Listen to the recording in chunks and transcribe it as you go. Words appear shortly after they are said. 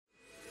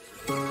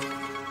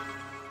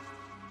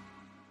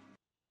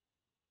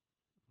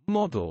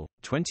Model,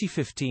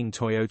 2015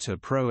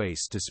 Toyota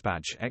PROACE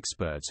Dispatch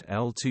Expert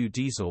L2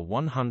 Diesel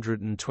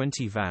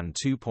 120 Van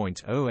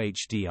 2.0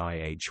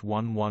 HDIH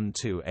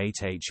 1128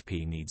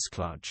 HP needs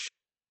clutch.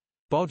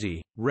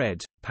 Body,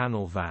 red,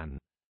 panel van.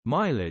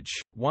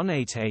 Mileage,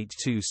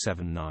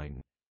 188279.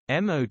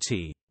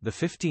 MOT,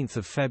 15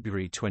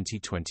 February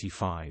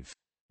 2025.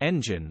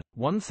 Engine,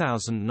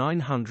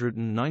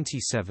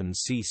 1997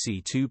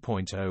 cc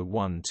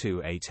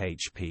 2.0128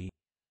 HP.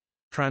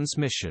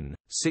 Transmission,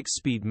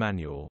 6-speed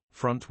manual,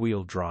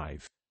 front-wheel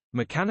drive.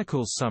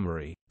 Mechanical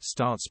summary,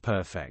 starts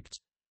perfect.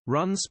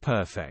 Runs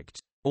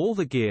perfect. All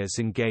the gears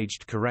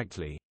engaged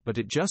correctly, but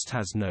it just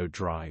has no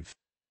drive.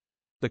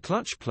 The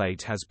clutch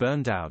plate has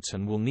burned out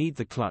and will need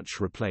the clutch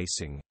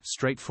replacing.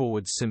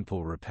 Straightforward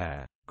simple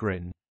repair.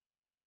 Grin.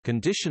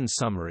 Condition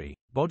summary,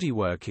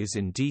 bodywork is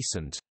in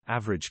decent,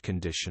 average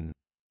condition.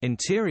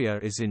 Interior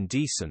is in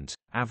decent,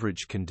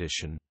 average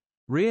condition.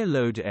 Rear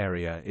load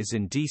area is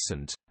in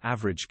decent,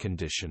 average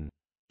condition.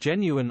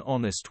 Genuine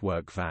honest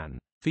work van.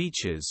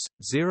 Features,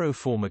 0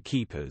 former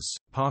keepers,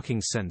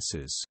 parking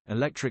sensors,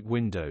 electric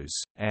windows,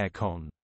 air con.